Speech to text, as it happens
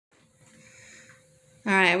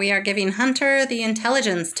All right, we are giving Hunter the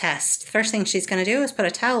intelligence test. The first thing she's going to do is put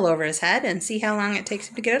a towel over his head and see how long it takes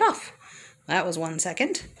him to get it off. That was 1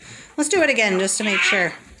 second. Let's do it again just to make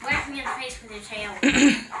sure. Whack me in the face with your tail.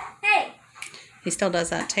 Hey! He still does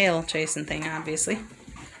that tail chasing thing, obviously.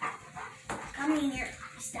 Come in here.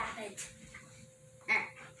 Stop it.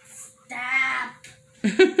 Stop.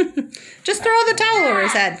 Just throw the towel over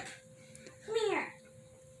his head. Come here.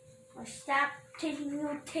 Or stop taking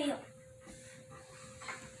your tail.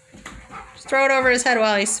 Just throw it over his head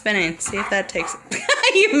while he's spinning. See if that takes it.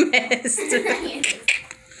 You missed.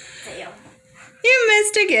 Tail. You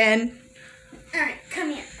missed again. Alright,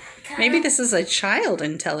 come here. Maybe this is a child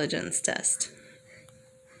intelligence test.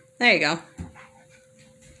 There you go.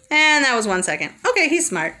 And that was 1 second. Okay, he's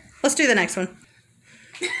smart. Let's do the next one.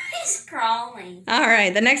 He's crawling. All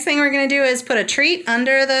right, the next thing we're going to do is put a treat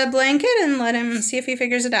under the blanket and let him see if he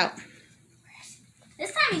figures it out.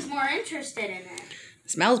 This time he's more interested in it.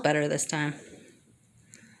 Smells better this time.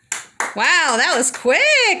 Wow, that was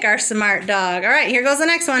quick, our smart dog. All right, here goes the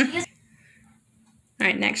next one. All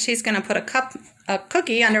right, next she's going to put a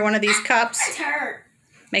cookie under one of these cups. That's her.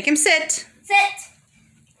 Make him sit. Sit.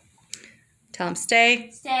 Tell him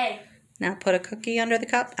stay. Stay. Now put a cookie under the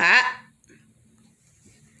cup. Ah.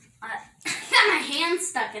 I got my hand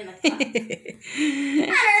stuck in the cup.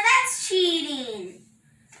 Hunter, that's cheating.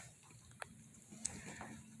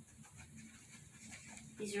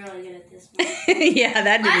 He's really good at this one. Yeah,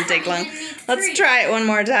 that didn't take long. Let's try it one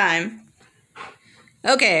more time.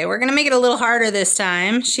 Okay, we're going to make it a little harder this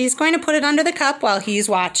time. She's going to put it under the cup while he's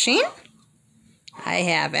watching. I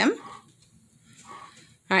have him.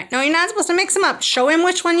 All right, no, you're not supposed to mix them up. Show him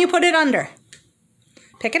which one you put it under.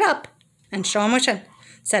 Pick it up and show him which one.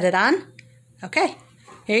 Set it on. Okay,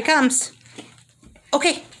 here he comes.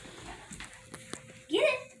 Okay. Get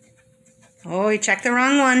it. Oh, you checked the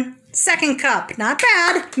wrong one. Second cup. Not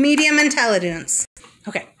bad. Medium intelligence.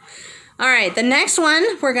 Okay. All right, the next one,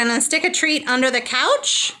 we're going to stick a treat under the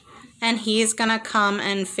couch, and he's going to come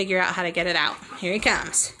and figure out how to get it out. Here he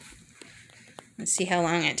comes. Let's see how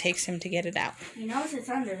long it takes him to get it out. He knows it's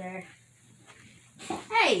under there.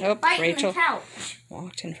 Hey, Oh, biting Rachel the couch.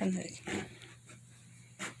 walked in from the...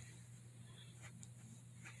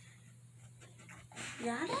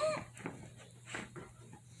 Got it?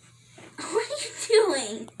 What are you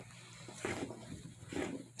doing?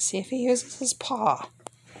 See if he uses his paw.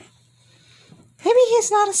 Maybe he's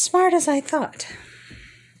not as smart as I thought.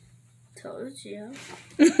 Told you.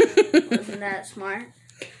 Wasn't that smart?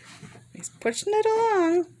 He's pushing it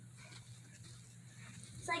along.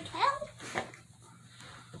 It's like, help.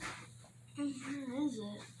 Where is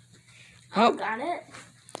it? Oh, Got it.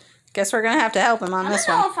 guess we're going to have to help him on this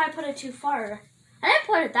I don't know one. if I put it too far. I didn't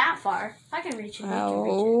put it that far. If I can reach it, I can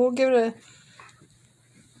reach it. Oh, give it a...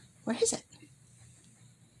 Where is it?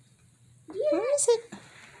 Yeah. Where is it?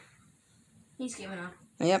 He's giving up.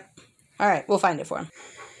 Yep. All right, we'll find it for him.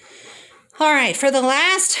 All right, for the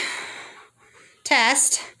last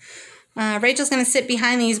test, Rachel's going to sit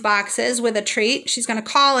behind these boxes with a treat. She's going to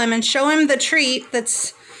call him and show him the treat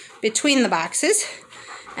that's between the boxes.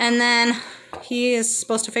 And then he is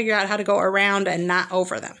supposed to figure out how to go around and not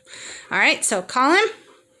over them. All right, so call him.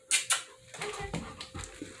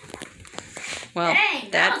 Well,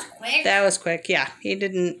 Dang, that was quick. That was quick, yeah. He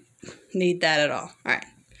didn't need that at all. All right.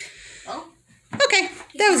 Oh. Okay,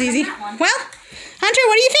 that was easy. That one. Well, Hunter,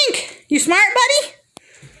 what do you think? You smart, buddy?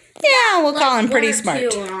 Yeah, we'll call him pretty smart.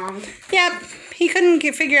 Yep, he couldn't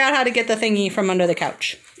figure out how to get the thingy from under the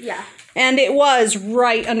couch. Yeah. And it was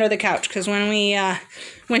right under the couch, because when we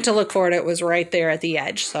went to look for it, it was right there at the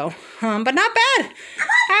edge. So, but not bad.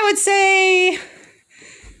 I would say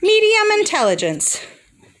medium intelligence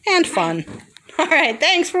and fun. All right,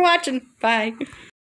 thanks for watching. Bye.